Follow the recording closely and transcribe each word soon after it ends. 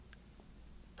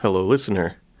Hello,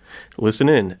 listener. Listen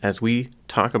in as we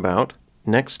talk about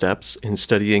next steps in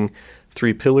studying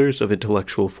three pillars of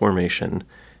intellectual formation: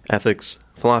 ethics,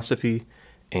 philosophy,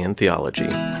 and theology.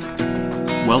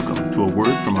 Welcome to A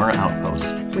Word from Our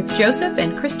Outpost, with Joseph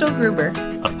and Crystal Gruber,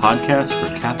 a podcast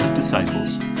for Catholic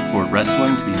disciples who are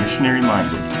wrestling to be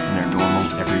missionary-minded in their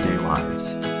normal, everyday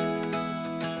lives.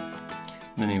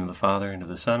 In the name of the Father, and of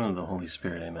the Son, and of the Holy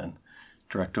Spirit, amen.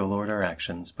 Direct, O Lord, our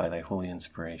actions by thy holy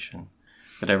inspiration,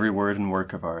 that every word and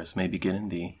work of ours may begin in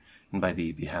thee, and by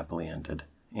thee be happily ended.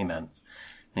 Amen. In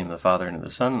the name of the Father, and of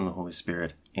the Son, and of the Holy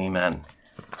Spirit, amen.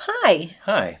 Hi.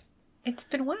 Hi. It's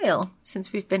been a while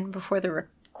since we've been before the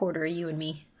recorder, you and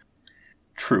me.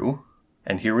 True.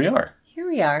 And here we are. Here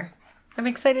we are. I'm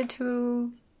excited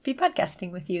to be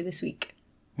podcasting with you this week.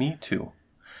 Me too.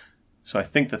 So I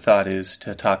think the thought is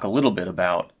to talk a little bit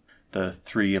about the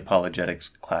three apologetics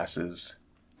classes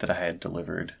that I had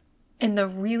delivered. And the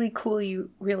really cool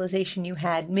realization you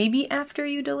had, maybe after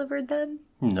you delivered them?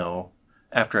 No,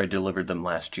 after I delivered them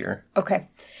last year. Okay.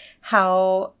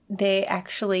 How they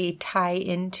actually tie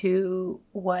into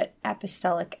what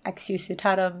Apostolic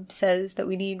Exusitatum says that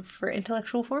we need for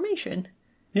intellectual formation.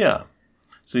 Yeah.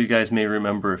 So you guys may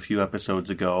remember a few episodes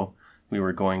ago, we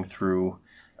were going through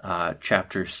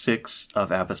chapter 6 of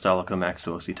Apostolicum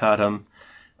Exusitatum.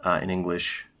 In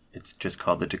English, it's just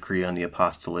called the Decree on the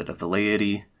Apostolate of the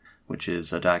Laity, which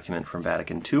is a document from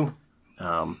Vatican II.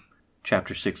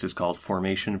 Chapter 6 is called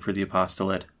Formation for the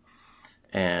Apostolate.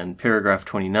 And paragraph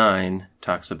 29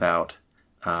 talks about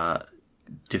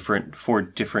four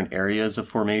different areas of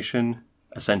formation,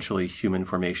 essentially human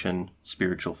formation,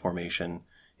 spiritual formation,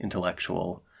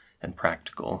 intellectual, and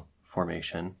practical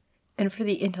formation. And for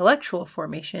the intellectual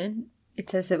formation, it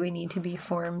says that we need to be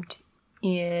formed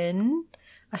in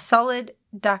a solid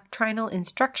doctrinal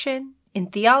instruction in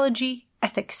theology,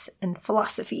 ethics, and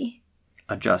philosophy,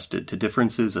 adjusted to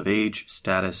differences of age,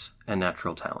 status, and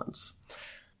natural talents.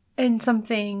 And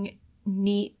something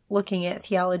neat looking at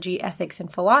theology, ethics,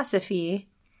 and philosophy,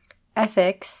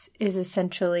 ethics is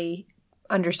essentially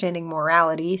understanding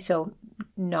morality, so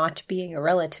not being a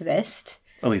relativist.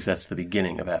 At least that's the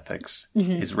beginning of ethics,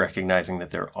 is recognizing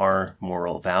that there are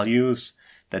moral values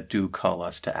that do call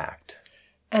us to act.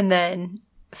 And then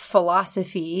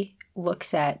philosophy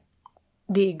looks at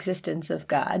the existence of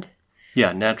God.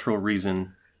 Yeah, natural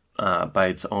reason by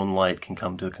its own light can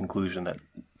come to the conclusion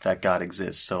that God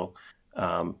exists. So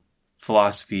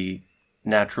philosophy,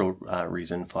 natural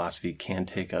reason, philosophy can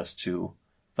take us to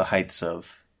the heights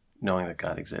of knowing that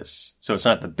God exists. So it's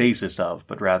not the basis of,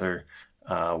 but rather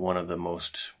one of the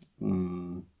most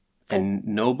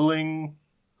ennobling,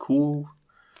 cool,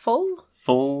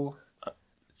 full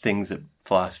things that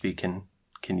philosophy can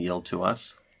yield to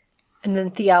us. And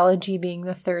then theology being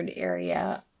the third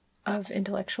area of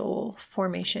intellectual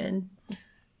formation.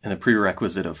 And the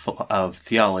prerequisite of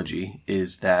theology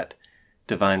is that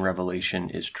divine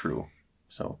revelation is true.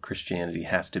 So Christianity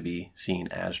has to be seen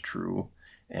as true,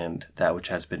 and that which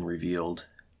has been revealed.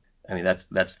 I mean,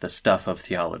 that's the stuff of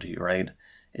theology, right?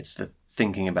 It's the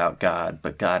thinking about God,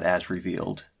 but God as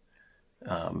revealed.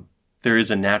 There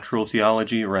is a natural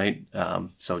theology, right?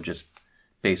 So just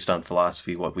based on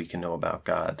philosophy, what we can know about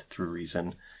God through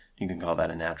reason, you can call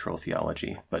that a natural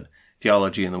theology. But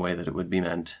theology in the way that it would be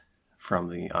meant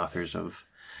from the authors of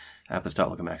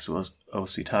Apostolicum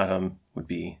Exusitatum would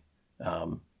be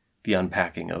the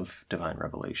unpacking of divine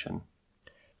revelation.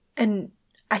 And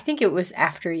I think it was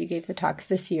after you gave the talks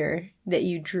this year that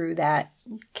you drew that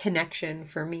connection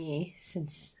for me,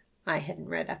 since I hadn't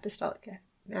read Apostolic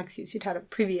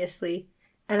Exusitatum previously.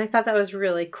 And I thought that was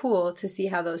really cool to see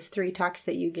how those three talks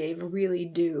that you gave really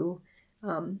do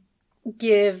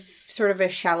give sort of a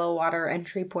shallow water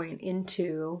entry point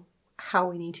into how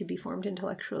we need to be formed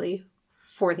intellectually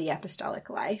for the apostolic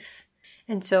life.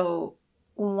 And so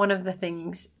one of the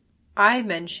things I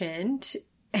mentioned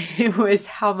was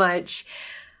how much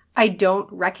I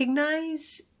don't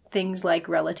recognize things like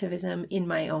relativism in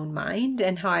my own mind,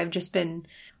 and how I've just been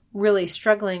really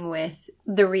struggling with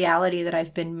the reality that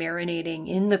I've been marinating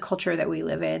in the culture that we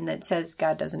live in that says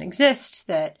God doesn't exist,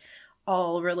 that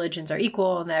all religions are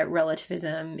equal, and that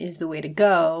relativism is the way to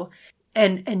go,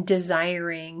 and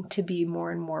desiring to be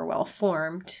more and more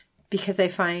well-formed, because I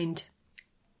find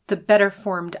the better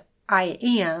formed I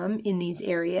am in these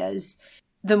areas,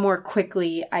 the more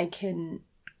quickly I can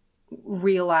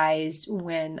realize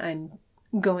when I'm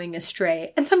going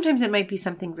astray. And sometimes it might be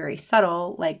something very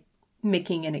subtle, like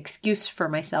making an excuse for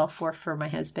myself or for my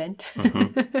husband.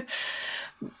 Mm-hmm.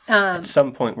 At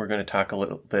some point, we're going to talk a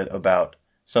little bit about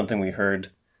something we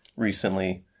heard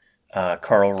recently.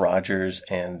 Carl Rogers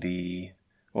and the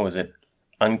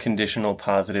unconditional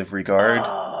positive regard.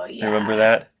 Oh, yeah. Remember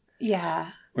that?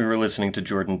 Yeah. We were listening to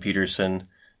Jordan Peterson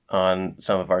on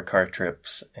some of our car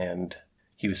trips, and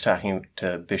he was talking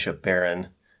to Bishop Barron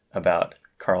about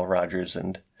Carl Rogers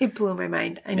and it blew my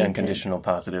mind. I need unconditional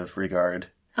positive regard.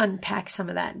 Unpack some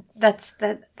of that. That's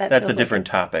a different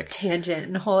topic. Tangent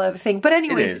and a whole other thing. But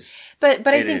anyways, it is. but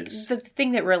I think the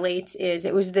thing that relates is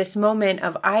it was this moment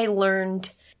of I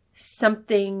learned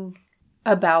something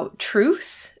about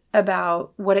truth,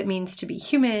 about what it means to be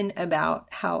human, about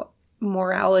how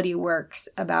morality works,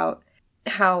 about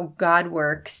how God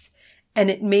works. And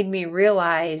it made me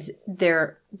realize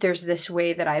there's this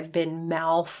way that I've been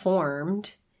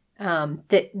malformed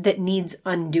that needs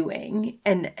undoing,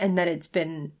 and that it's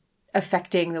been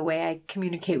affecting the way I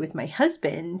communicate with my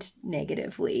husband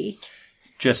negatively.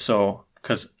 Just so,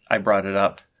 because I brought it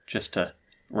up, just to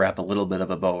wrap a little bit of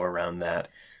a bow around that,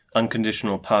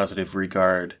 unconditional positive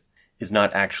regard is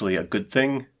not actually a good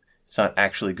thing. It's not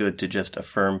actually good to just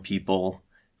affirm people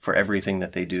for everything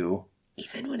that they do.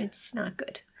 Even when it's not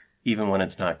good. Even when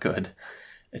it's not good.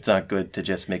 It's not good to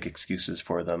just make excuses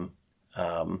for them.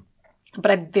 But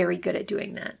I'm very good at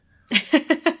doing that.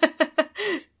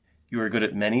 You are good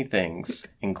at many things,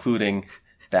 including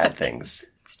bad things.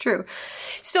 It's true.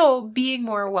 So being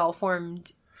more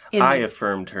well-formed. I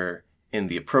affirmed her in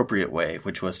the appropriate way,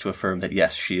 which was to affirm that,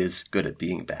 yes, she is good at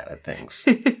being bad at things.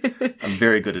 I'm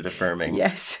very good at affirming.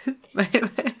 Yes.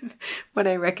 When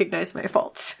I recognize my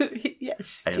faults.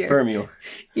 Yes. I affirm you.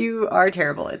 You are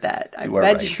terrible at that. I'm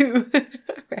glad you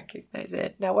recognize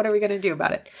it. Now, what are we going to do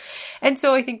about it? And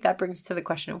so I think that brings to the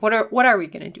question of what are we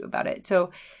going to do about it?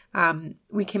 So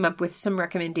we came up with some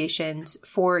recommendations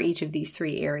for each of these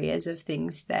three areas of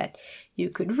things that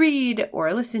you could read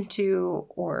or listen to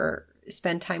or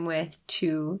spend time with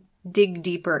to dig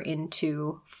deeper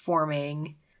into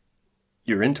forming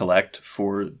your intellect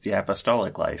for the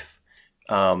apostolic life.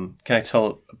 Can I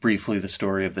tell briefly the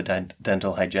story of the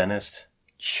dental hygienist?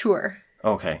 Sure.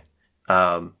 Okay.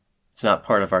 It's not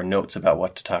part of our notes about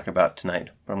what to talk about tonight,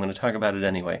 but I'm going to talk about it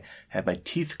anyway. I had my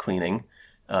teeth cleaning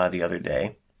the other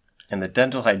day, and the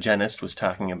dental hygienist was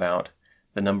talking about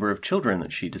the number of children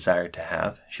that she desired to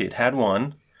have. She had had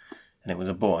one, and it was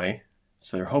a boy,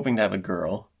 so they're hoping to have a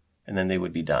girl, and then they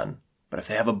would be done. But if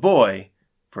they have a boy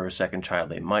for a second child,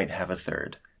 they might have a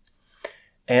third.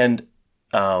 And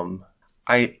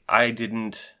I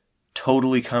didn't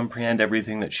totally comprehend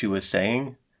everything that she was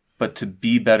saying, but to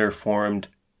be better formed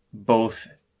both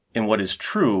in what is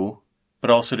true, but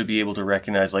also to be able to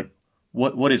recognize, like,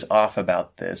 what is off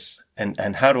about this,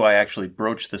 and how do I actually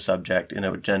broach the subject in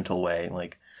a gentle way,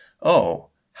 like, oh,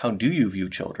 how do you view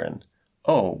children?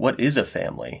 Oh, what is a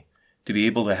family? To be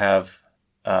able to have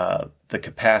the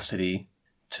capacity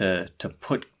to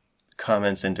put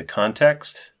comments into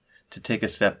context, to take a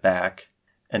step back,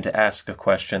 and to ask a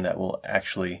question that will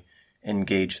actually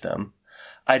engage them.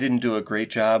 I didn't do a great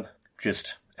job,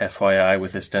 just FYI,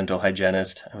 with this dental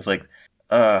hygienist. I was like,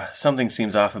 something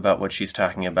seems off about what she's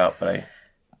talking about,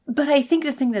 But I think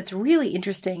the thing that's really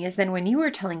interesting is then when you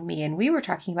were telling me and we were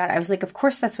talking about it, I was like, of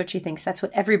course that's what she thinks. That's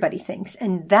what everybody thinks.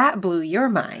 And that blew your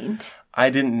mind. I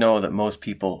didn't know that most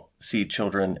people see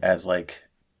children as, like,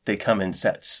 they come in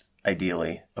sets,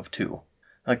 ideally, of two.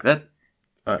 Like that,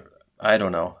 I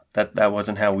don't know. That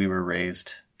wasn't how we were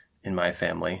raised in my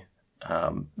family.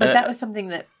 But that was something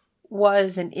that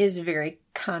was and is a very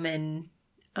common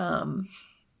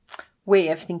way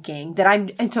of thinking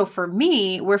and so for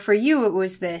me, where for you it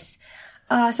was this,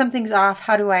 something's off.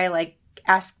 How do I, like,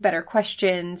 ask better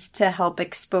questions to help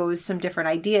expose some different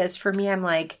ideas? For me, I'm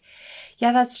like,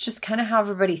 yeah, that's just kind of how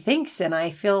everybody thinks. And I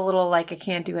feel a little like I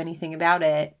can't do anything about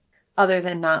it other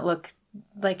than not look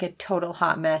like a total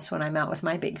hot mess when I'm out with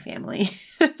my big family.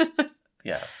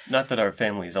 Yeah. Not that our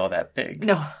family is all that big.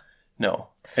 No.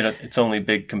 It's only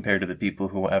big compared to the people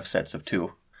who have sets of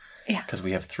two. Yeah. Because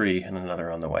we have 3 and another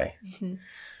on the way.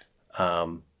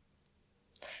 Mm-hmm.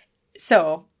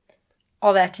 So,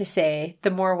 all that to say, the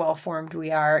more well-formed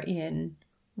we are in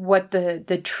what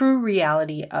the true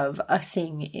reality of a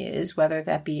thing is, whether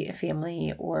that be a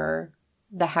family or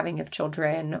the having of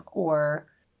children, or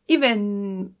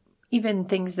even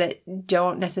things that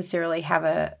don't necessarily have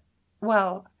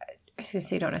I was going to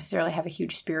say don't necessarily have a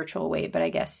huge spiritual weight, but I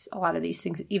guess a lot of these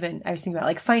things, even I was thinking about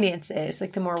like finances,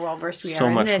 like the more well-versed we are in so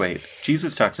much this, weight.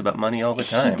 Jesus talks about money all the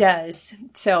time. He does.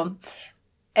 So,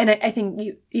 and I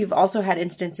think you've also had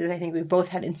instances, I think we've both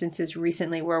had instances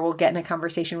recently where we'll get in a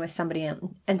conversation with somebody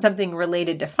and something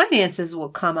related to finances will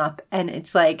come up, and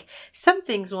it's like some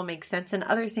things will make sense and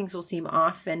other things will seem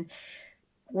off, and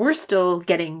we're still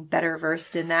getting better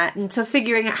versed in that. And so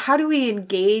figuring out how do we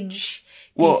engage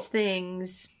these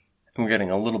things. I'm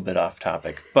getting a little bit off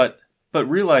topic, but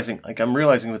realizing, like I'm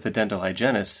realizing with the dental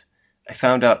hygienist, I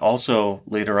found out also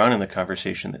later on in the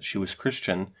conversation that she was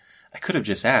Christian. I could have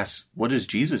just asked, what does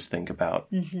Jesus think about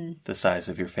the size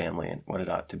of your family and what it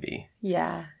ought to be?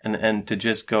 Yeah. And to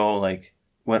just go like,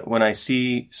 when I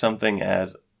see something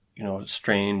as,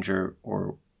 strange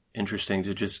or interesting,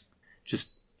 to just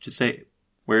say,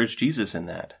 where's Jesus in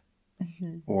that?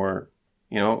 Or,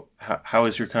 how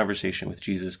is your conversation with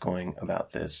Jesus going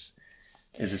about this?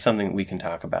 Is it something that we can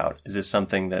talk about? Is this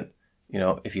something that,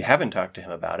 if you haven't talked to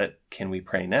him about it, can we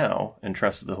pray now and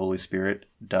trust that the Holy Spirit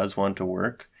does want to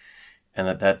work and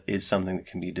that is something that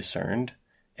can be discerned?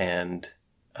 And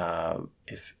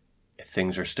if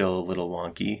things are still a little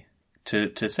wonky,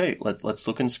 to say, let's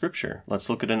look in Scripture. Let's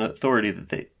look at an authority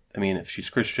that if she's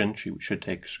Christian, she should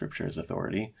take Scripture as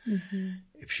authority.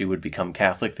 If she would become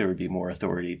Catholic, there would be more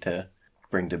authority to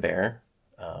bring to bear.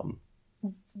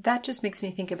 That just makes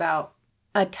me think about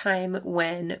a time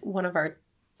when one of our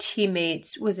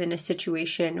teammates was in a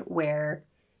situation where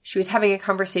she was having a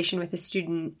conversation with a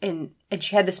student and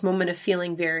she had this moment of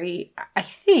feeling very, I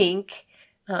think,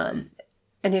 and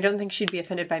I don't think she'd be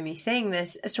offended by me saying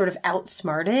this, sort of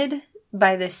outsmarted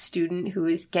by this student who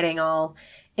was getting all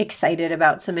excited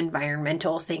about some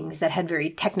environmental things that had very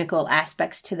technical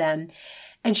aspects to them.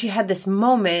 And she had this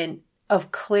moment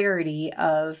of clarity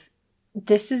of,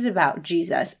 this is about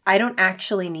Jesus. I don't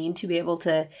actually need to be able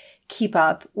to keep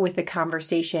up with the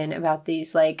conversation about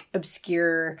these like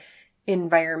obscure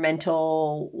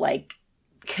environmental like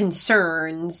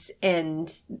concerns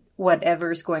and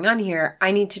whatever's going on here.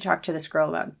 I need to talk to this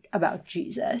girl about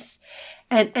Jesus.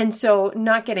 And so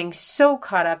not getting so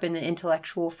caught up in the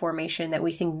intellectual formation that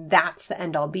we think that's the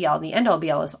end all be all. The end all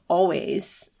be all is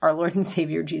always our Lord and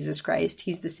Savior, Jesus Christ.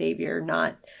 He's the Savior,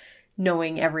 not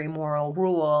knowing every moral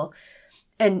rule.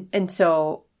 And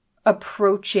so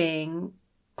approaching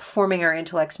forming our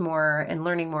intellects more and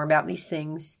learning more about these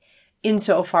things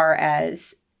insofar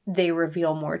as they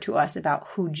reveal more to us about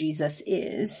who Jesus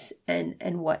is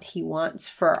and what he wants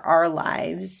for our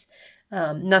lives.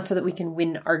 Not so that we can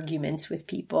win arguments with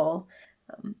people.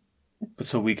 But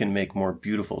so we can make more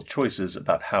beautiful choices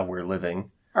about how we're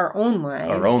living. Our own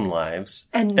lives.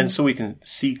 And so we can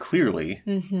see clearly,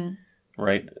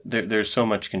 right? There's so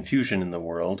much confusion in the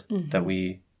world that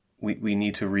we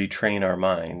need to retrain our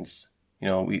minds.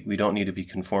 We don't need to be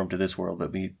conformed to this world,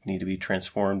 but we need to be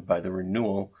transformed by the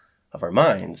renewal of our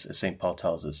minds, as St. Paul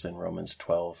tells us in Romans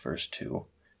 12, verse 2.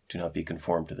 Do not be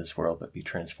conformed to this world, but be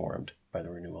transformed by the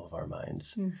renewal of our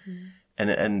minds.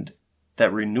 And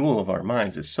that renewal of our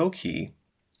minds is so key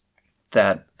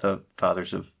that the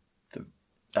fathers of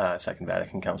the Second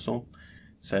Vatican Council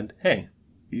said, hey,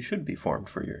 you should be formed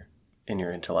in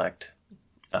your intellect.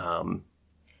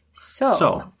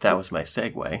 So that was my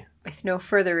segue. With no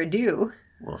further ado,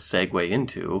 we'll segue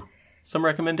into some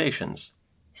recommendations.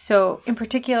 So in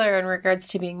particular, in regards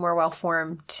to being more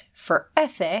well-formed for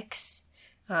ethics,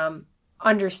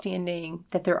 understanding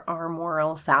that there are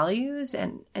moral values.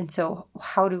 And so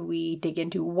how do we dig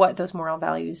into what those moral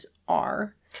values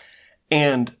are?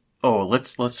 And,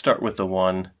 let's start with the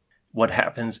one, what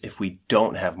happens if we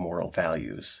don't have moral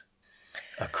values?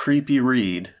 A creepy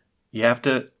read. You have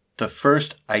to,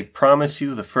 I promise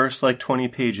you, the first 20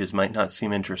 pages might not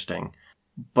seem interesting,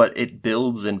 but it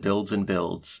builds and builds and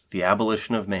builds. The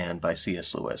Abolition of Man by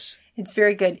C.S. Lewis. It's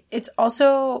very good. It's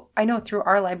also, I know through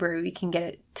our library we can get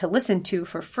it to listen to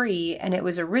for free, and it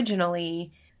was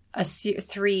originally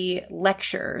 3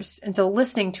 lectures. And so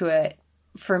listening to it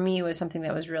for me was something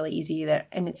that was really easy,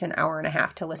 and it's an hour and a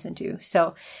half to listen to.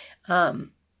 So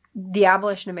The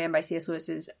Abolition of Man by C.S. Lewis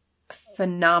is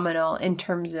phenomenal in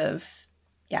terms of,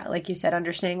 like you said,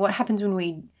 understanding what happens when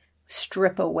we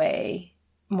strip away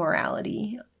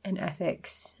morality and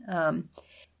ethics.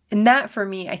 And that, for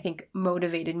me, I think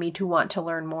motivated me to want to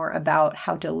learn more about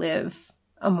how to live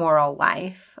a moral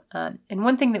life. And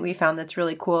one thing that we found that's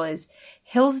really cool is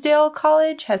Hillsdale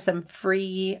College has some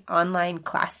free online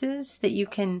classes that you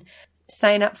can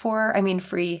sign up for. I mean,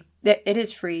 free. It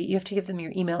is free. You have to give them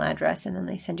your email address, and then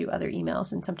they send you other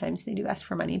emails, and sometimes they do ask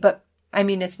for money. But I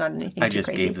mean, it's not anything too crazy. I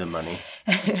just gave them money.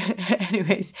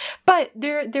 Anyways, but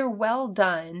they're well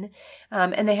done,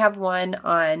 and they have one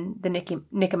on the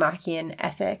Nicomachean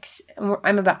ethics.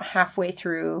 I'm about halfway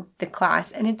through the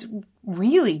class, and it's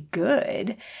really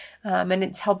good, and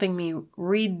it's helping me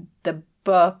read the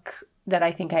book that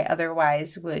I think I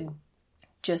otherwise would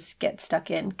just get stuck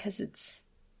in because it's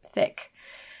thick.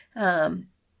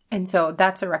 And so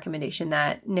that's a recommendation,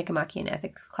 that Nicomachean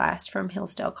ethics class from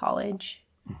Hillsdale College.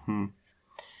 Mm-hmm.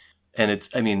 And it's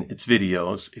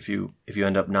videos. If you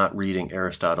end up not reading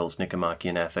Aristotle's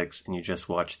Nicomachean Ethics and you just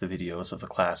watch the videos of the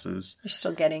classes, you're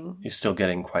still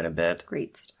getting quite a bit.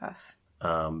 Great stuff.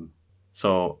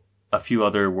 So a few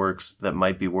other works that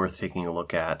might be worth taking a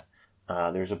look at.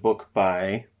 There's a book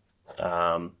by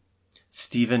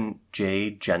Stephen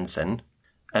J. Jensen,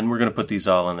 and we're going to put these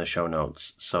all in the show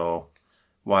notes. So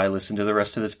why listen to the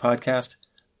rest of this podcast?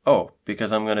 Oh,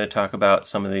 because I'm going to talk about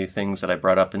some of the things that I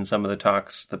brought up in some of the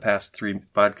talks the past 3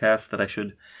 podcasts that I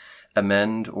should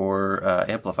amend or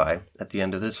amplify at the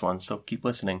end of this one. So keep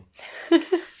listening.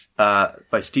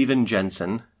 By Stephen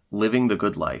Jensen, Living the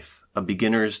Good Life, A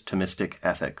Beginner's Thomistic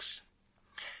Ethics.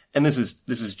 And this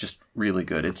is just really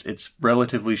good. It's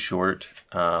relatively short.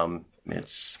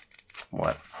 It's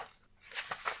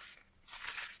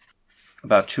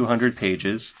about 200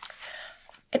 pages.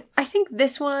 And I think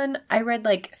this one I read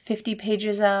like 50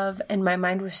 pages of, and my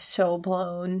mind was so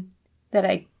blown that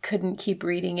I couldn't keep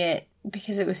reading it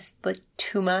because it was like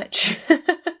too much. And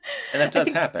that does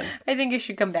happen. I think I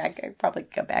should come back. I'd probably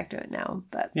come back to it now,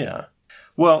 but yeah.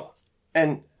 Well,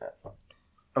 and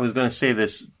I was going to say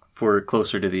this for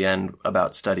closer to the end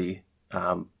about study,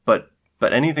 but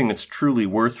anything that's truly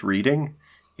worth reading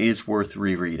is worth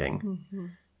rereading. Mm-hmm.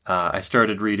 I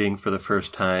started reading for the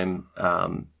first time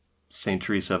St.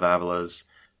 Teresa of Avila's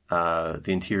The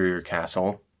Interior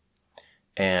Castle,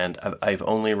 and I've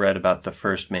only read about the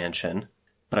first mansion,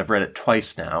 but I've read it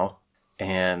twice now,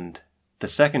 and the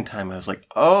second time I was like,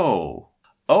 oh,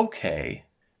 okay,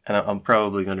 and I'm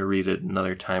probably going to read it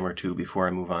another time or two before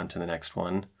I move on to the next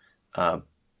one,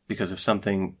 because if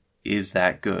something is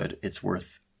that good, it's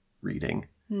worth reading.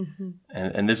 Mm-hmm.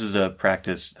 And this is a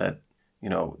practice that,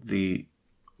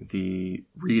 the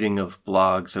reading of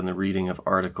blogs and the reading of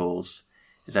articles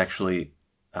is actually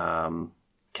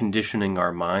conditioning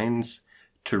our minds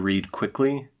to read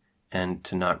quickly and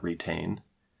to not retain.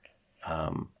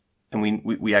 And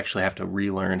we actually have to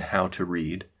relearn how to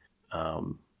read.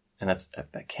 And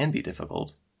that can be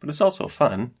difficult, but it's also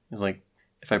fun. It's like,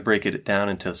 if I break it down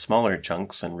into smaller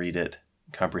chunks and read it,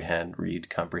 comprehend,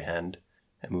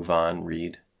 and move on,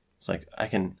 read, it's like, I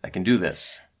can do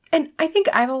this. And I think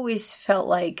I've always felt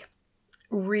like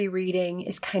rereading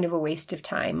is kind of a waste of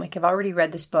time. Like, I've already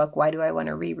read this book. Why do I want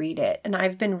to reread it? And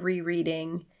I've been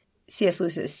rereading C.S.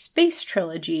 Lewis's Space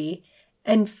Trilogy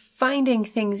and finding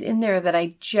things in there that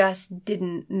I just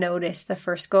didn't notice the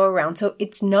first go around. So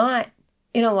it's not,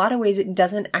 in a lot of ways, it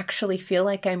doesn't actually feel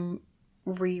like I'm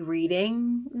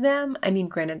rereading them. I mean,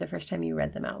 granted, the first time you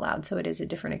read them out loud, so it is a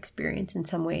different experience in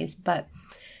some ways, but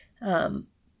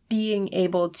being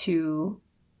able to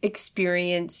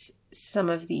experience some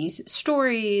of these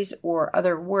stories or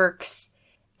other works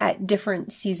at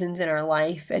different seasons in our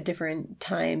life, at different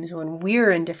times when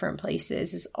we're in different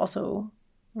places, is also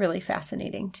really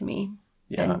fascinating to me.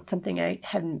 Yeah. And something I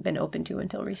hadn't been open to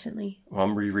until recently. Well,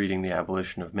 I'm rereading The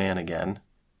Abolition of Man again,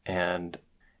 and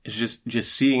it's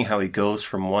just seeing how he goes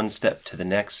from one step to the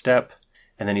next step,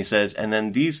 and then he says, and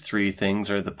then these 3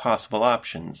 things are the possible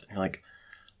options. And you're like,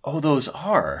 oh, those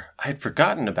are. I had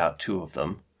forgotten about 2 of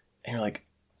them. And you're like,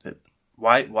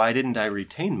 why didn't I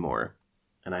retain more?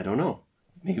 And I don't know.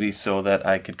 Maybe so that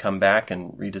I could come back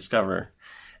and rediscover.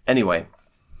 Anyway,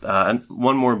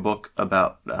 one more book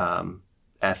about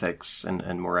ethics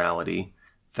and morality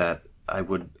that I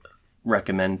would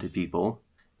recommend to people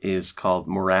is called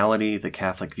Morality, the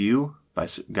Catholic View by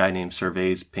a guy named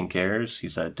Servais Pinckaers.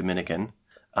 He's a Dominican.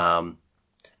 And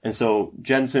so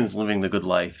Jensen's Living the Good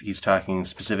Life. He's talking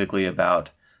specifically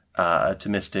about a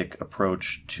Thomistic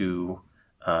approach to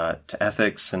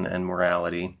ethics and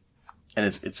morality. And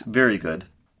it's very good.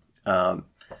 Servais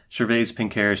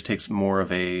Pinckaers takes more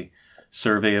of a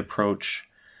survey approach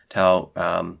to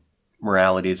how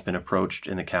morality has been approached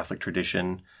in the Catholic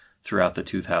tradition throughout the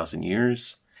 2,000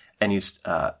 years. And he's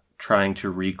trying to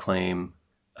reclaim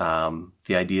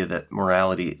the idea that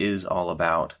morality is all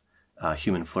about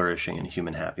human flourishing and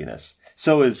human happiness.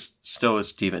 So is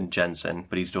Stephen Jensen,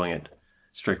 but he's doing it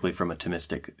strictly from a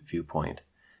Thomistic viewpoint.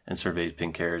 And Servais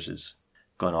Pinckaers is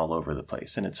going all over the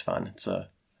place, and it's fun. It's a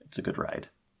good ride.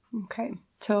 Okay.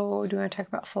 So do you want to talk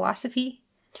about philosophy?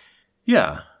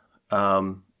 Yeah.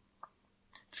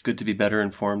 It's good to be better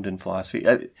informed in philosophy.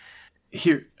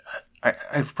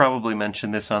 I've probably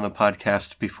mentioned this on the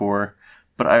podcast before,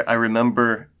 but I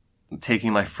remember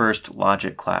taking my first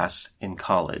logic class in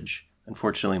college.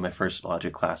 Unfortunately, my first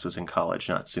logic class was in college,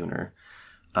 not sooner.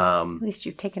 At least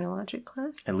you've taken a logic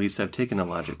class. At least I've taken a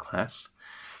logic class.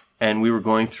 And we were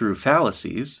going through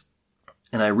fallacies,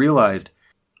 and I realized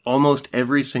almost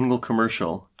every single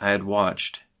commercial I had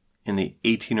watched in the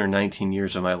 18 or 19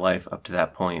 years of my life up to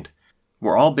that point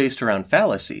were all based around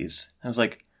fallacies. I was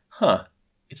like, huh,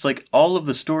 it's like all of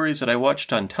the stories that I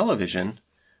watched on television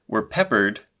were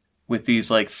peppered with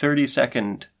these like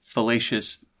 30-second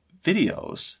fallacious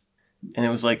videos. And it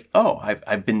was like, oh,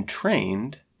 I've been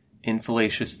trained in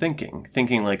fallacious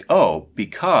thinking like, oh,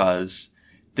 because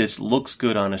this looks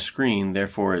good on a screen,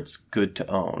 therefore it's good to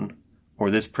own.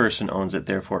 Or this person owns it,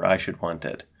 therefore I should want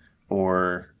it.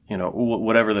 Or,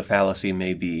 whatever the fallacy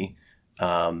may be.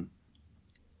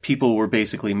 People were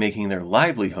basically making their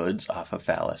livelihoods off of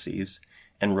fallacies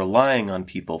and relying on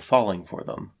people falling for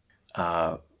them.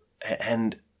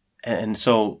 And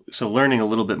so learning a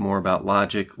little bit more about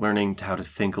logic, learning how to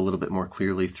think a little bit more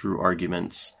clearly through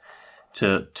arguments,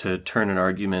 to turn an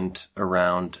argument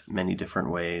around many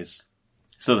different ways.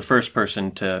 So the first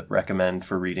person to recommend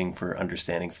for reading for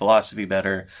understanding philosophy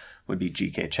better would be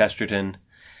G.K. Chesterton,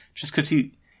 just because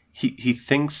he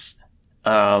thinks,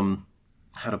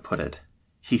 how to put it,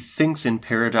 he thinks in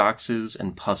paradoxes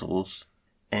and puzzles,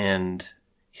 and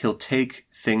he'll take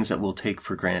things that we'll take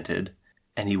for granted,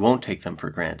 and he won't take them for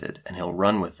granted, and he'll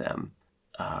run with them.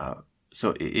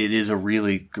 So it is a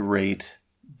really great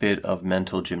bit of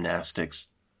mental gymnastics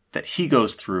that he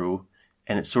goes through,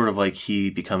 and it's sort of like he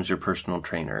becomes your personal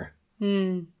trainer.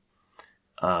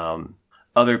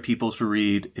 Other people to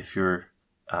read, if you're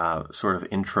sort of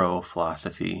intro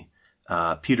philosophy,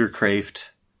 Peter Kreeft,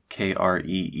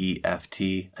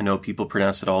 Kreeft. I know people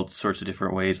pronounce it all sorts of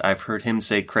different ways. I've heard him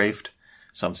say Kreeft,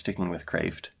 so I'm sticking with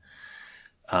Kreeft.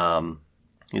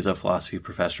 He's a philosophy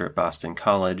professor at Boston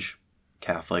College,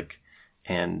 Catholic,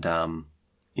 and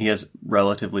he has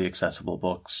relatively accessible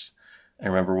books. I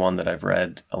remember one that I've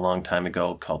read a long time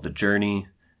ago called The Journey,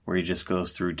 where he just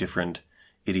goes through different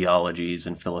ideologies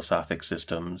and philosophic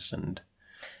systems.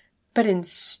 But in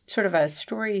sort of a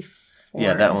story form.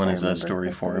 Yeah, that one is a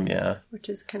story form, yeah. Which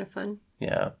is kind of fun.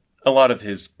 Yeah. A lot of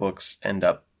his books end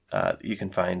up, you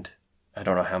can find, I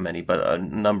don't know how many, but a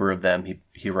number of them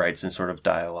he writes in sort of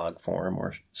dialogue form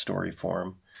or story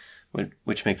form,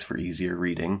 which makes for easier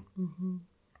reading. Mm-hmm.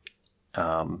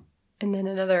 And then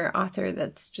another author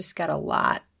that's just got a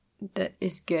lot that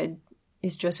is good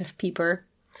is Joseph Pieper.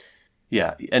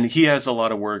 Yeah, and he has a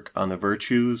lot of work on the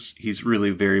virtues. He's really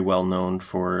very well known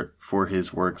for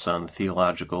his works on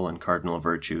theological and cardinal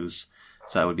virtues.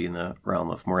 So that would be in the realm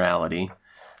of morality.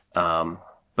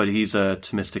 But he's a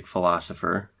Thomistic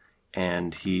philosopher,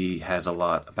 and he has a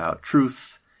lot about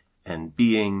truth and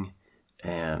being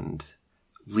and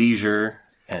leisure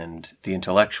and the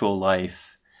intellectual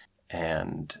life.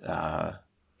 And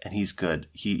he's good.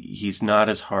 He's not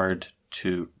as hard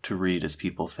to read as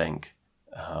people think.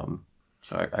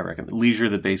 So I recommend Leisure,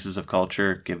 the Basis of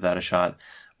Culture. Give that a shot.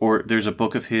 Or there's a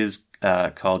book of his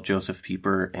called Joseph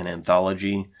Pieper, an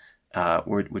Anthology,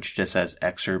 which just has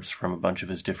excerpts from a bunch of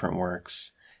his different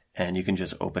works. And you can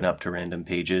just open up to random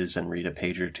pages and read a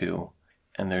page or two.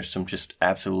 And there's some just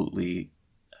absolutely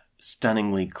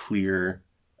stunningly clear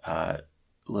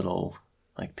little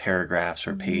like paragraphs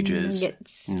or pages,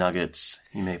 nuggets.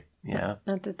 You may, yeah.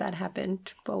 Not that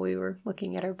happened while we were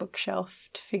looking at our bookshelf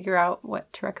to figure out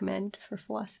what to recommend for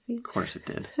philosophy. Of course it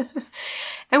did.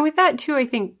 And with that too, I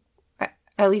think,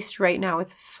 at least right now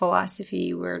with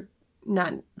philosophy, we're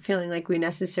not feeling like we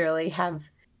necessarily have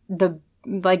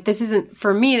this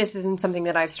isn't something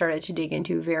that I've started to dig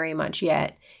into very much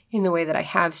yet, in the way that I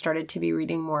have started to be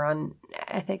reading more on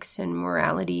ethics and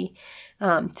morality.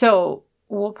 So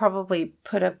we'll probably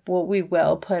we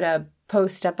will put a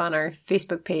post up on our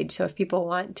Facebook page. So if people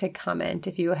want to comment,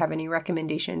 if you have any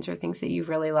recommendations or things that you've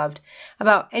really loved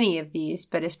about any of these,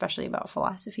 but especially about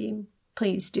philosophy,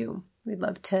 please do. We'd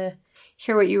love to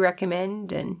hear what you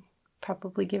recommend and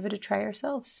probably give it a try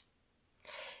ourselves.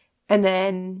 And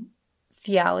then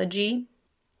theology,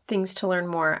 things to learn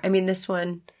more. I mean, this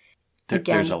one,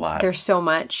 again, there's a lot. There's so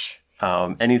much.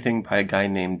 Anything by a guy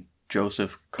named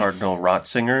Joseph Cardinal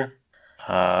Ratzinger.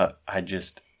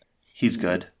 He's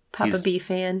good. Papa B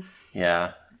fan.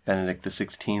 Yeah. Benedict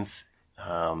XVI.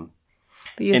 But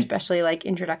you especially like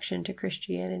Introduction to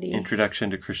Christianity. Introduction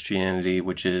to Christianity,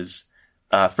 which is,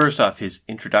 first off, his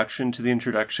introduction to the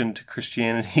Introduction to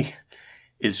Christianity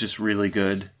is just really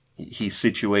good. He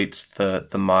situates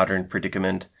the modern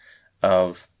predicament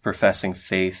of professing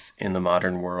faith in the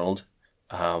modern world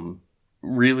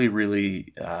really,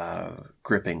 really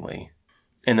grippingly.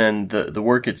 And then the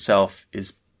work itself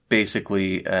is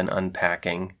basically an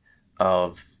unpacking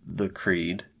of the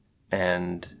creed.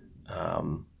 And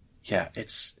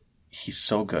he's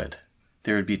so good.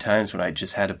 There would be times when I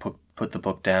just had to put the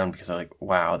book down because I'm like,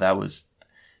 wow, that was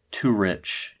too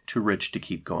rich to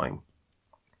keep going.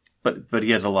 But he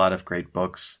has a lot of great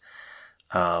books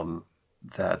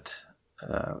that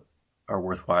are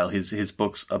worthwhile. His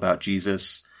books about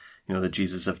Jesus, the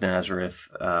Jesus of Nazareth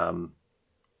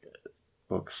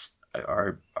books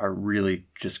are really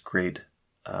just great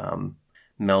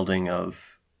melding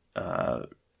of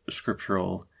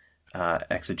scriptural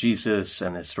exegesis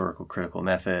and historical critical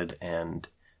method, and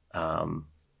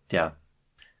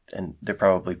and they're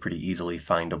probably pretty easily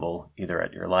findable either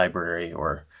at your library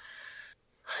or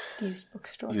used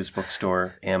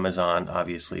bookstore, Amazon,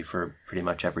 obviously, for pretty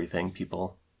much everything.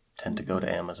 People tend to go to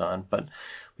Amazon, but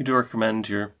we do recommend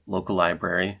your local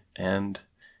library. And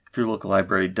if your local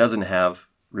library doesn't have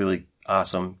really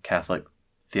awesome Catholic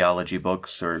theology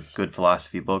books or good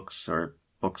philosophy books or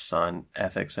books on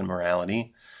ethics and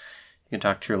morality, you can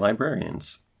talk to your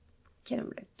librarians. Get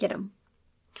them.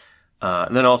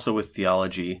 And then also with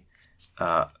theology,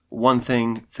 one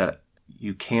thing that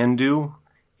you can do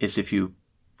is if you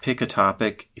pick a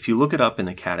topic, if you look it up in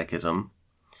the catechism,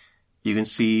 you can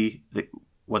see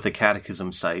what the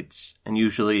catechism cites, and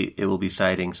usually it will be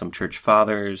citing some church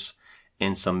fathers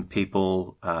and some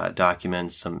papal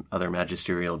documents, some other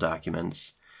magisterial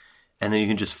documents, and then you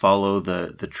can just follow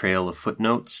the trail of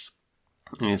footnotes,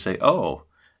 and you say, oh,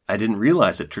 I didn't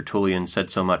realize that Tertullian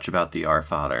said so much about the Our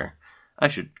Father. I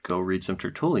should go read some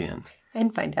Tertullian.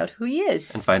 And find out who he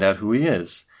is.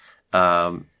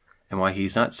 And why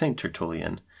he's not Saint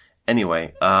Tertullian.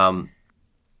 Anyway, and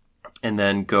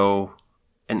then go,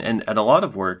 and a lot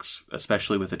of works,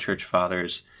 especially with the Church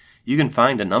Fathers, you can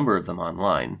find a number of them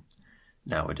online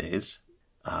nowadays.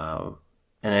 And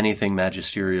anything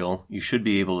magisterial, you should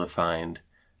be able to find,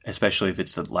 especially if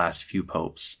it's the last few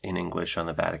popes, in English on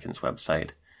the Vatican's website.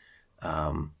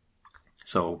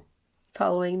 So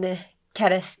following the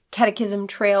catechism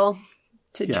trail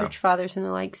to Church Fathers and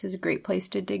the likes is a great place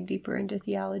to dig deeper into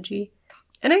theology.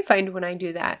 And I find when I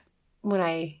do that, when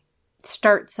I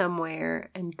start somewhere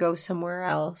and go somewhere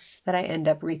else, that I end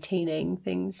up retaining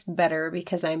things better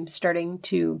because I'm starting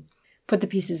to put the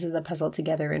pieces of the puzzle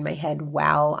together in my head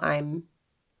while I'm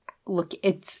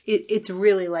it's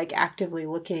really like actively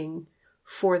looking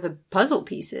for the puzzle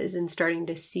pieces and starting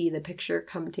to see the picture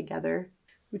come together,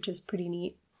 which is pretty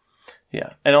neat.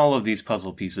 Yeah, and all of these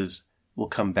puzzle pieces will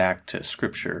come back to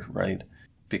Scripture, right?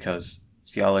 Because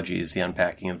theology is the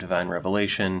unpacking of divine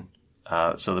revelation.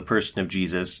 So the person of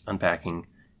Jesus, unpacking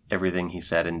everything he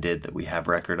said and did that we have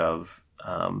record of,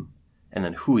 and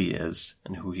then who he is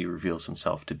and who he reveals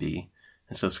himself to be.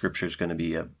 And so Scripture is going to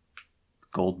be a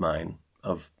goldmine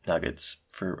of nuggets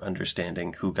for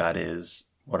understanding who God is,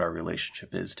 what our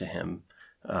relationship is to him.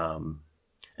 And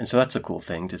so that's a cool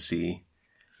thing to see,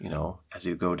 as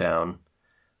you go down.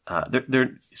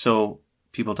 So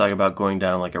people talk about going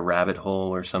down like a rabbit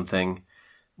hole or something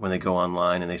when they go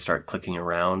online and they start clicking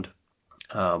around.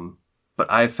 But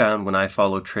I've found when I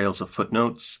follow trails of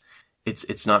footnotes,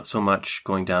 it's not so much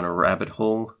going down a rabbit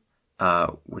hole,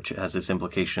 which has this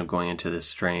implication of going into this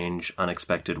strange,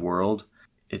 unexpected world.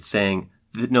 It's saying,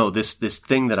 no, this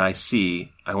thing that I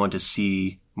see, I want to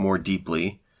see more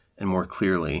deeply and more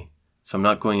clearly. So I'm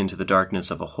not going into the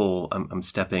darkness of a hole. I'm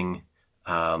stepping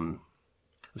out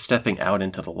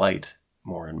into the light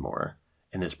more and more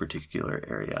in this particular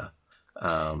area.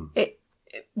 It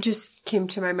just came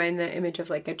to my mind the image of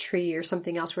like a tree or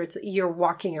something else where you're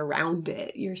walking around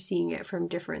it. You're seeing it from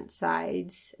different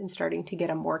sides and starting to get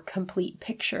a more complete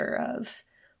picture of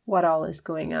what all is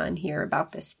going on here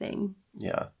about this thing.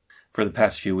 Yeah. For the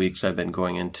past few weeks, I've been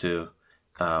going into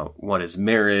what is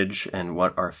marriage and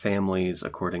what are families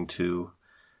according to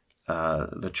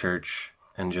the church,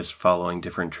 and just following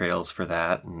different trails for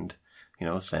that, and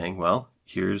saying, well,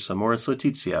 here's Amoris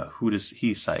Laetitia, who does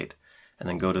he cite? And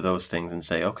then go to those things and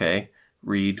say, okay,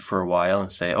 read for a while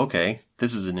and say, okay,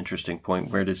 this is an interesting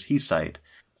point, where does he cite?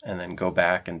 And then go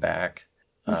back and back.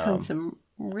 We found some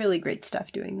really great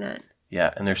stuff doing that.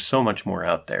 Yeah, and there's so much more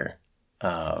out there.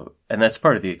 And that's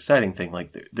part of the exciting thing.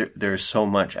 Like there's so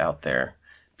much out there.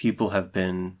 People have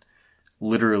been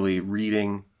literally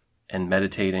reading and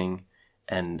meditating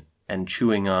and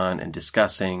chewing on and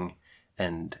discussing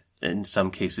and in some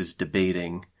cases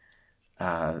debating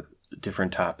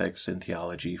different topics in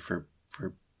theology for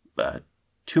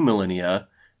 2 millennia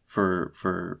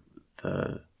for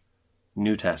the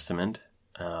New Testament.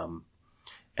 And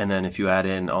then if you add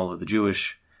in all of the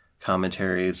Jewish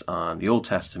commentaries on the Old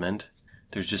Testament,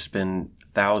 there's just been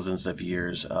thousands of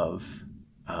years of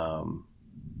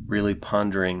really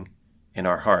pondering in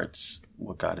our hearts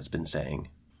what God has been saying.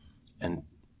 And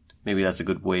maybe that's a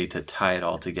good way to tie it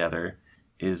all together,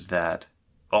 is that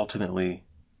ultimately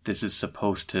this is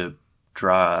supposed to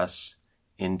draw us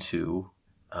into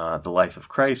the life of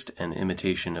Christ and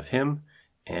imitation of him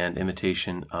and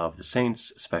imitation of the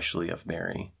saints, especially of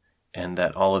Mary. and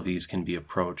that all of these can be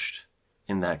approached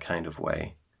in that kind of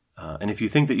way. And if you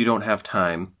think that you don't have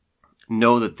time,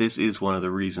 know that this is one of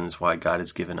the reasons why God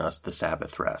has given us the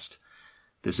Sabbath rest.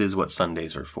 This is what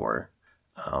Sundays are for.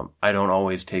 I don't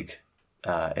always take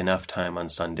enough time on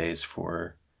Sundays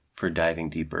for diving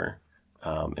deeper,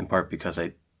 in part because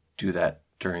I do that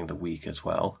during the week as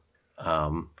well.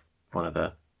 One of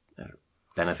the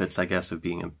benefits, I guess, of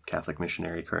being a Catholic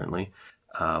missionary currently.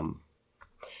 I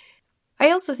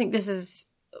also think this is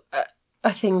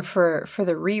a thing for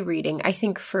the rereading. I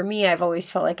think for me, I've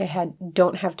always felt like I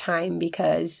don't have time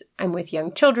because I'm with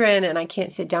young children and I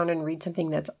can't sit down and read something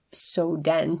that's so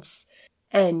dense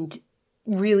and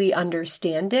really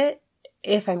understand it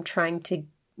if I'm trying to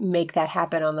make that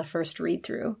happen on the first read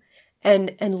through.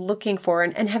 And looking for,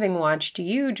 and having watched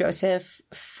you, Joseph,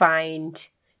 find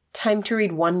time to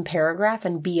read one paragraph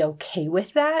and be okay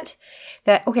with that,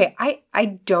 okay, I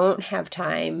don't have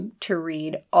time to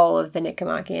read all of the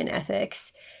Nicomachean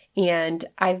Ethics, and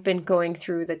I've been going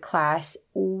through the class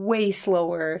way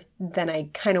slower than I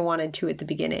kind of wanted to at the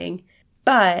beginning,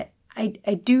 but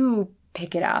I do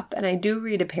pick it up, and I do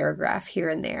read a paragraph here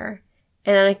and there,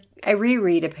 and I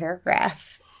reread a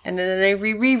paragraph, and then I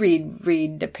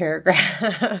read a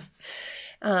paragraph,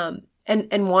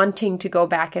 and wanting to go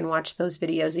back and watch those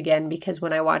videos again, because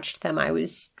when I watched them, I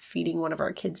was feeding one of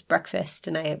our kids breakfast,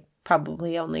 and I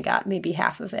probably only got maybe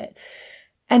half of it.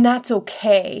 And that's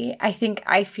okay. I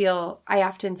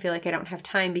often feel like I don't have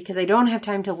time because I don't have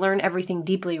time to learn everything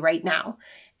deeply right now.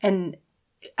 And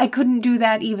I couldn't do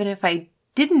that even if I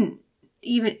didn't,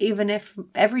 even if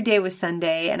every day was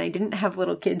Sunday and I didn't have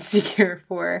little kids to care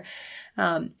for.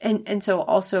 And so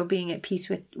also being at peace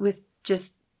with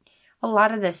just a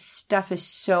lot of this stuff is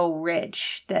so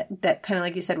rich that kind of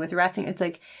like you said with Ratzinger, it's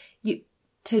like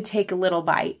to take little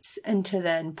bites and to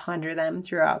then ponder them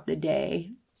throughout the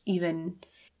day, even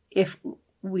if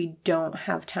we don't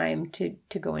have time to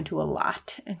go into a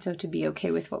lot. And so to be okay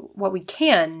with what we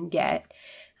can get.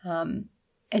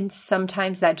 And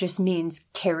sometimes that just means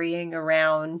carrying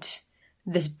around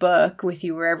this book with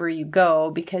you wherever you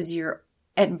go, because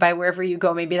and by wherever you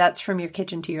go, maybe that's from your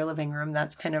kitchen to your living room.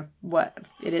 That's kind of what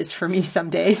it is for me some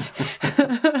days.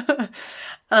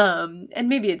 And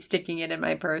maybe it's sticking it in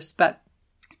my purse, but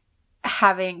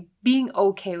being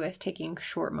okay with taking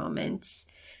short moments,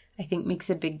 I think makes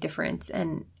a big difference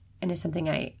and is something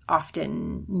I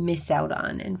often miss out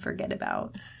on and forget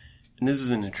about. And this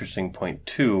is an interesting point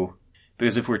too,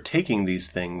 because if we're taking these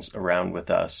things around with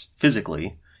us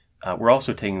physically, we're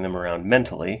also taking them around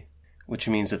mentally, which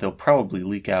means that they'll probably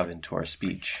leak out into our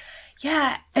speech.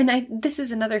 Yeah, and this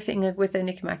is another thing, like with the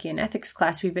Nicomachean Ethics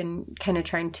class, we've been kind of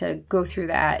trying to go through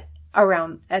that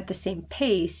around at the same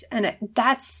pace, and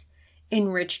that's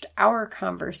enriched our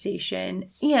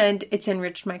conversation, and it's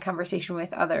enriched my conversation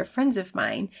with other friends of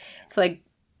mine. It's like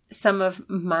some of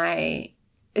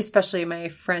especially my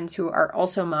friends who are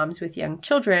also moms with young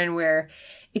children, where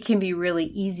it can be really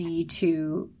easy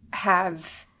to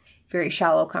have very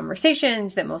shallow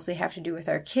conversations that mostly have to do with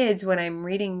our kids. When I'm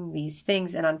reading these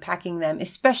things and unpacking them,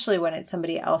 especially when it's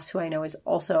somebody else who I know is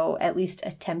also at least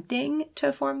attempting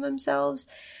to form themselves,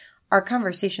 our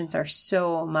conversations are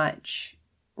so much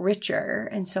richer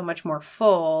and so much more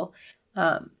full.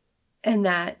 And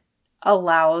that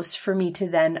allows for me to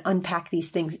then unpack these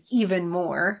things even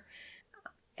more.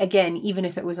 Again, even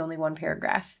if it was only one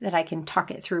paragraph, that I can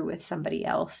talk it through with somebody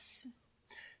else.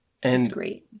 And it's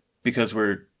great. Because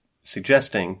we're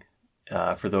suggesting,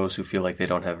 for those who feel like they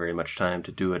don't have very much time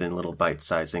to do it in little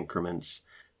bite-sized increments,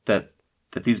 that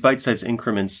these bite-sized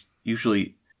increments,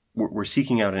 usually we're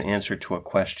seeking out an answer to a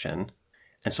question.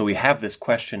 And so we have this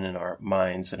question in our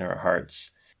minds and our hearts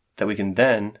that we can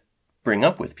then bring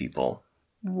up with people.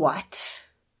 What?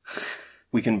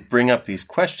 We can bring up these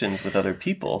questions with other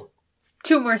people.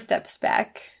 2 more steps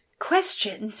back.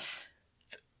 Questions.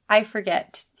 I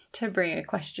forget to bring a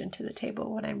question to the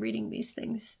table when I'm reading these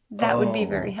things. That would be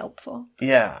very helpful.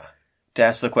 Yeah. To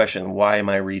ask the question, why am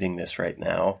I reading this right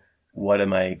now? What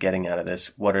am I getting out of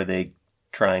this? What are they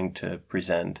trying to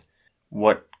present?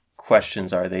 What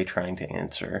questions are they trying to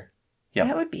answer? Yeah.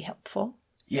 That would be helpful.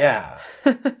 Yeah.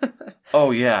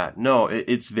 Oh, yeah. No,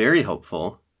 it's very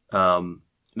helpful.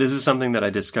 This is something that I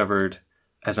discovered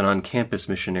as an on-campus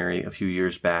missionary a few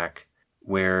years back,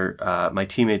 where my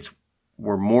teammates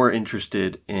were more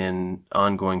interested in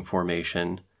ongoing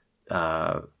formation,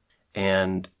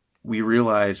 and we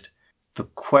realized the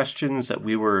questions that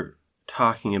we were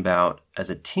talking about as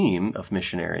a team of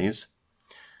missionaries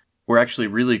were actually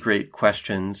really great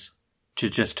questions to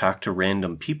just talk to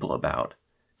random people about,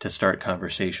 to start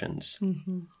conversations,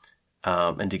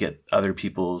 and to get other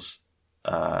people's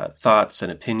thoughts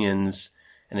and opinions,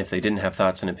 and if they didn't have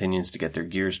thoughts and opinions, to get their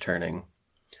gears turning.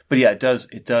 But yeah,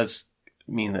 it does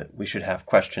mean that we should have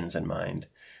questions in mind.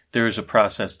 There is a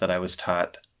process that I was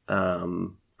taught,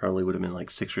 probably would have been like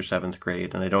 6th or 7th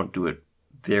grade, and I don't do it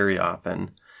very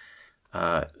often.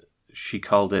 She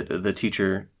called it, the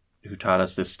teacher who taught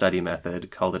us this study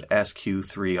method called it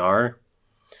SQ3R.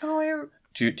 Oh,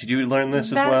 did you learn this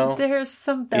as well? There's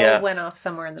some bell went off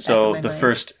somewhere in the back of my mind. So the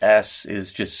first S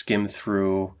is just skim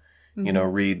through,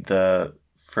 read the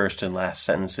first and last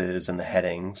sentences and the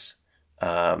headings.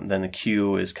 Then the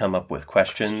Q is come up with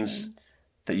questions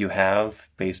that you have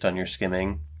based on your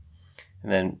skimming.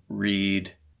 And then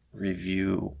read,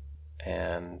 review,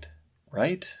 and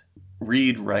write.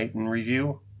 Read, write, and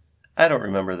review. I don't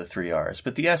remember the 3 R's,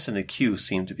 but the S and the Q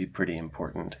seem to be pretty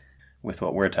important with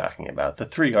what we're talking about. The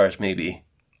 3 R's maybe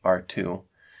are too.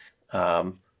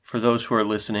 For those who are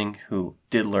listening who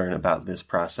did learn about this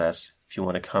process, if you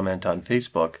want to comment on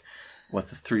Facebook what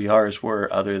the 3 R's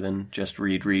were other than just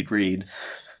read, read, read.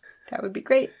 That would be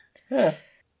great. Yeah.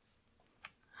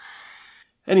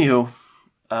 Anywho,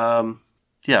 the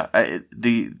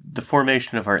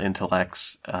formation of our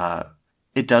intellects,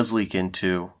 it does leak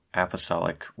into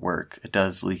apostolic work. It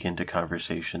does leak into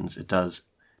conversations. It does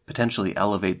potentially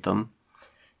elevate them.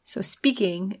 So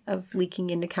speaking of leaking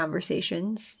into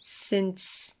conversations,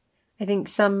 since I think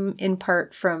some in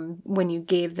part from when you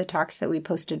gave the talks that we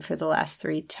posted for the last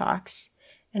 3 talks,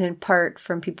 and in part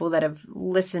from people that have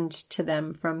listened to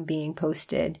them from being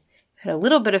posted, had a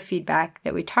little bit of feedback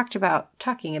that we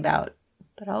talking about,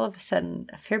 but all of a sudden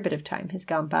a fair bit of time has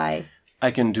gone by.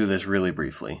 I can do this really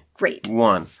briefly. Great.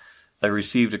 1, I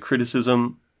received a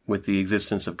criticism with the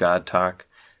existence of God talk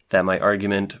that my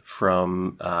argument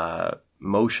from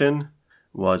motion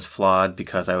was flawed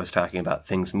because I was talking about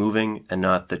things moving and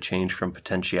not the change from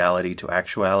potentiality to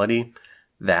actuality.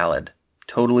 Valid.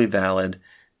 Totally valid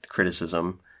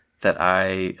criticism that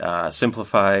I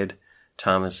simplified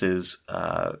Thomas's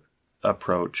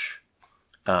approach.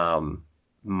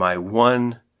 My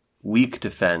one weak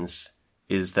defense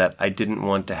is that I didn't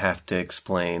want to have to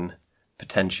explain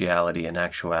potentiality and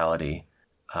actuality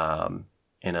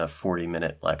in a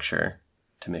 40-minute lecture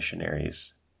to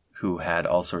missionaries who had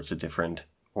all sorts of different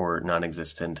or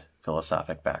non-existent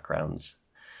philosophic backgrounds.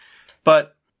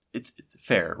 But it's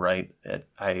fair, right?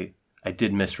 I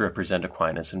did misrepresent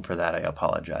Aquinas, and for that I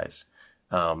apologize.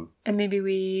 And maybe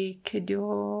we could do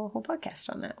a whole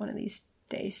podcast on that one of these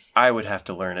days. I would have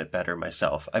to learn it better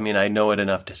myself. I mean, I know it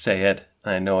enough to say it,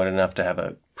 and I know it enough to have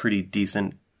a pretty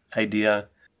decent idea,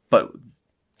 but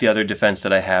the other defense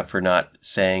that I have for not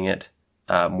saying it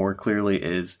more clearly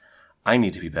is I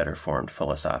need to be better formed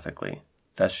philosophically.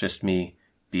 That's just me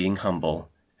being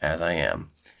humble as I am.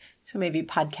 So maybe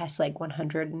podcast like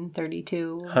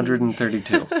 132.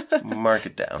 132. Mark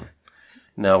it down.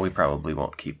 No, we probably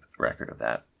won't keep record of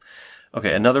that.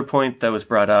 Okay, another point that was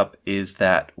brought up is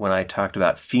that when I talked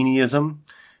about Feeneyism,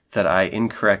 that I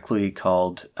incorrectly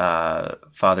called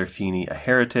Father Feeney a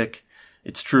heretic.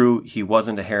 It's true, he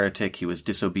wasn't a heretic, he was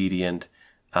disobedient,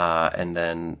 and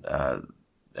then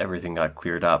everything got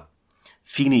cleared up.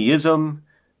 Feeneyism,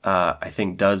 I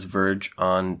think, does verge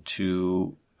on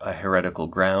to a heretical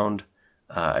ground.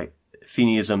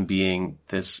 Feeneyism being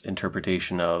this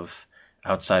interpretation of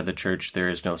outside the church there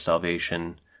is no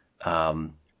salvation.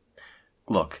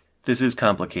 Look, this is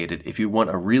complicated. If you want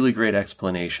a really great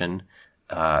explanation,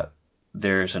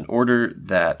 there's an order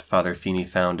that Father Feeney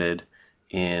founded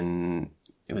in,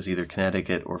 it was either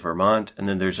Connecticut or Vermont, and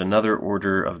then there's another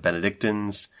order of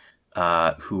Benedictines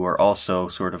who are also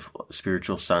sort of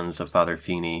spiritual sons of Father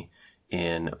Feeney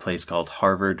in a place called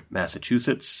Harvard,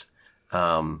 Massachusetts,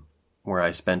 where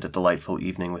I spent a delightful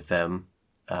evening with them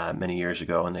many years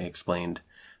ago, and they explained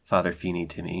Father Feeney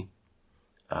to me.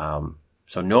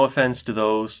 So no offense to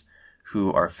those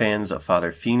who are fans of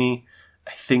Father Feeney.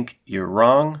 I think you're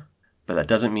wrong, but that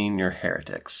doesn't mean you're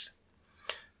heretics.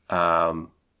 So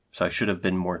I should have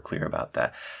been more clear about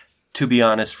that. To be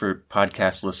honest, for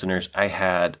podcast listeners, I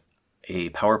had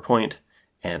a PowerPoint,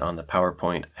 and on the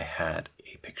PowerPoint I had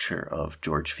a picture of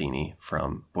George Feeney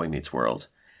from Boy Meets World.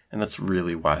 And that's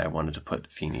really why I wanted to put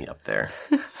Feeney up there.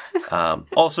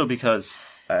 Also because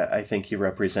I think he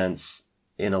represents,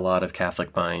 in a lot of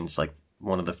Catholic minds, like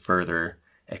one of the further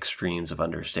extremes of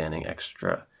understanding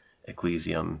extra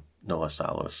ecclesiam nulla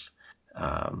salus.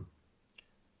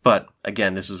 But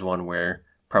again, this is one where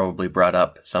probably brought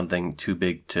up something too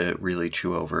big to really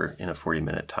chew over in a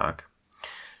 40-minute talk.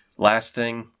 Last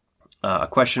thing, a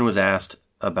question was asked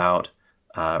about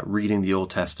reading the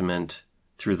Old Testament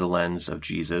through the lens of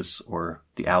Jesus, or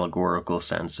the allegorical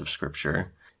sense of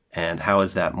Scripture, and how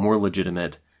is that more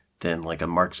legitimate than like a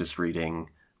Marxist reading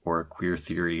or a queer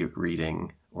theory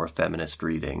reading or a feminist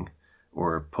reading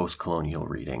or a post-colonial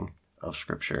reading of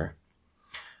Scripture.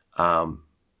 And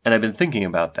I've been thinking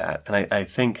about that, and I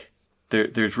think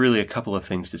there's really a couple of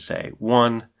things to say.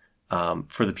 One,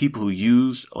 for the people who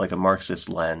use like a Marxist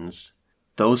lens,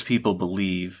 those people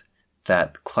believe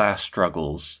that class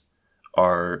struggles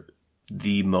are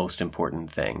the most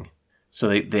important thing. So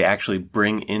they actually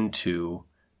bring into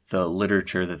the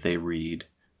literature that they read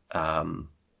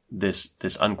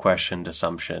this unquestioned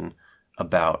assumption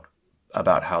about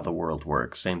how the world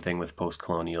works. Same thing with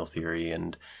post-colonial theory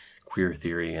and queer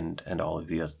theory and all of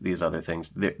these other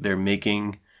things. They're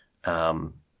making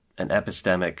an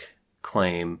epistemic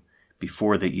claim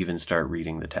before they even start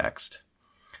reading the text.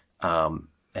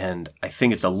 And I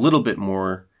think it's a little bit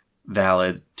more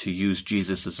valid to use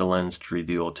Jesus as a lens to read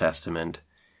the Old Testament,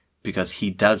 because he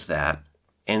does that,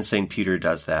 and St. Peter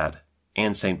does that,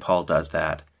 and St. Paul does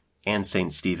that, and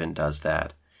St. Stephen does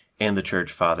that, and the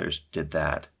Church Fathers did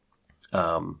that.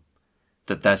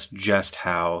 That's just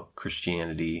how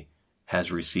Christianity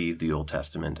has received the Old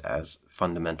Testament as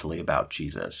fundamentally about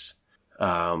Jesus.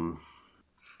 So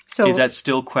is that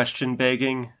still question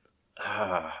begging?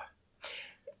 I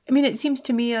mean, it seems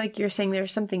to me like you're saying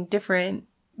there's something different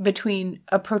between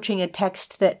approaching a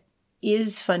text that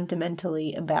is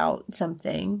fundamentally about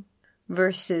something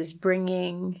versus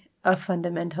bringing a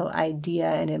fundamental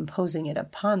idea and imposing it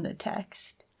upon the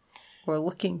text or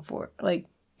looking for like.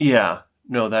 Yeah,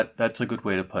 no, that's a good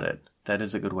way to put it. That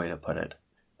is a good way to put it.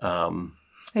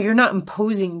 You're not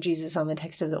imposing Jesus on the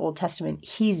text of the Old Testament.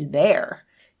 He's there.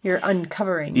 You're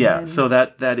uncovering him. So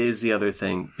that is the other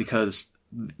thing, because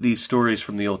these stories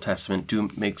from the Old Testament do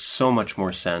make so much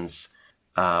more sense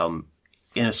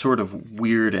in a sort of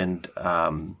weird and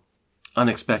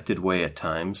unexpected way at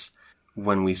times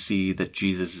when we see that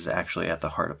Jesus is actually at the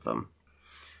heart of them.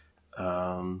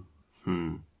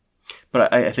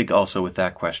 But I think also with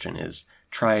that question is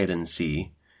try it and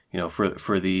see.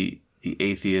 For the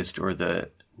atheist or the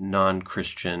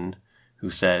non-Christian who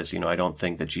says, I don't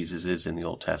think that Jesus is in the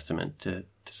Old Testament, to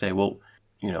say, well,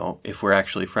 if we're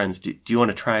actually friends, do you want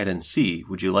to try it and see?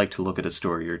 Would you like to look at a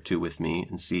story or two with me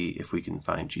and see if we can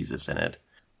find Jesus in it?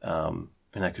 And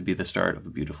that could be the start of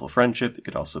a beautiful friendship. It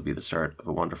could also be the start of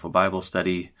a wonderful Bible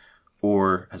study,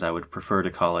 or, as I would prefer to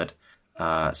call it,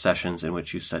 sessions in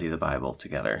which you study the Bible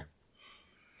together.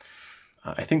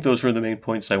 I think those were the main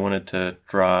points I wanted to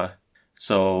draw.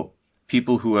 So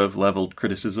people who have leveled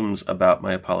criticisms about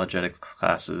my apologetics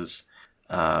classes,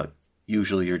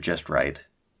 usually you're just right.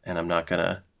 And I'm not going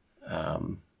to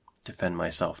defend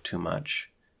myself too much,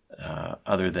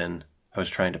 other than I was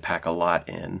trying to pack a lot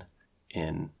in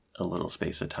a little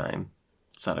space of time.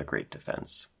 It's not a great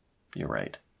defense. You're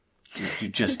right. You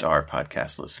just are,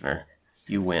 podcast listener.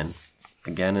 You win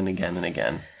again and again and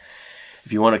again.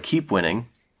 If you want to keep winning,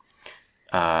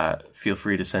 feel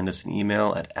free to send us an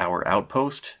email at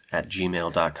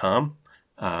ouroutpost@gmail.com.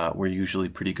 We're usually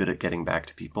pretty good at getting back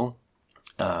to people.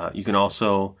 You can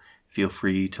also feel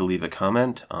free to leave a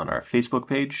comment on our Facebook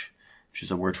page, which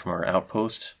is A Word from Our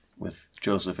Outpost with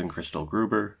Joseph and Crystal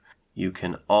Gruber. You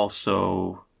can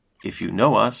also, if you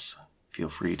know us, feel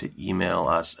free to email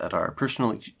us at our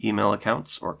personal email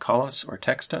accounts, or call us or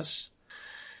text us.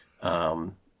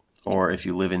 Or if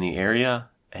you live in the area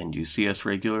and you see us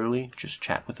regularly, just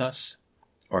chat with us.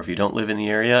 Or if you don't live in the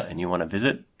area and you want to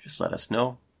visit, just let us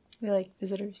know. We like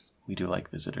visitors. We do like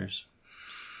visitors.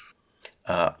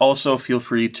 Also, feel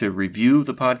free to review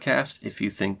the podcast if you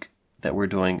think that we're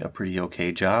doing a pretty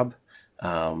okay job.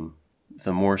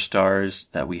 The more stars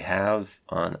that we have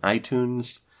on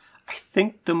iTunes, I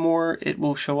think the more it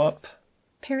will show up.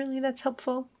 Apparently that's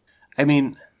helpful. I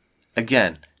mean,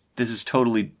 again, this is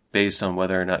totally based on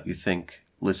whether or not you think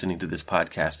listening to this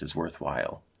podcast is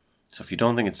worthwhile. So if you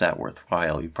don't think it's that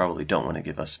worthwhile, you probably don't want to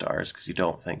give us stars because you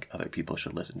don't think other people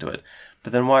should listen to it.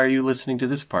 But then why are you listening to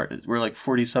this part? We're like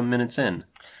 40-some minutes in.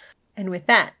 And with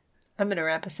that, I'm going to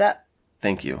wrap us up.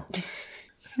 Thank you.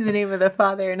 In the name of the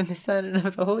Father, and of the Son, and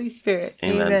of the Holy Spirit.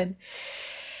 Amen. Amen.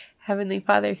 Heavenly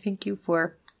Father, thank you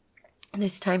for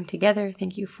this time together.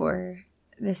 Thank you for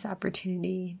this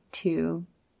opportunity to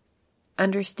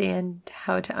understand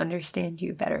how to understand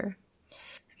you better.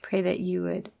 I pray that you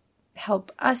would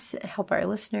help us, help our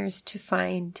listeners to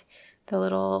find the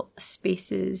little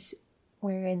spaces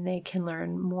wherein they can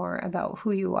learn more about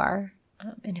who you are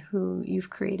and who you've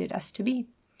created us to be.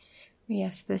 We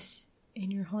ask this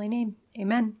in your holy name.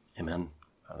 Amen. Amen.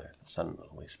 Father, the Son, and the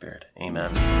Holy Spirit.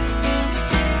 Amen. So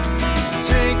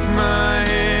take my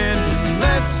hand and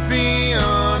let's be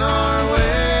on our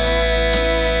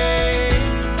way.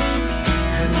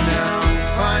 And now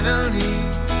finally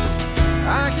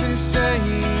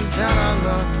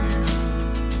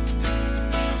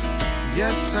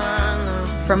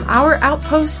asylum. From our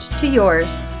outpost to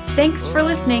yours, thanks for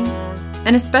listening.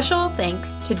 And a special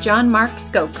thanks to John Mark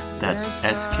Skoch. That's Skoch.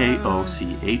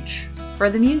 For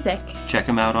the music. Check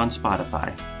him out on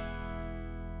Spotify.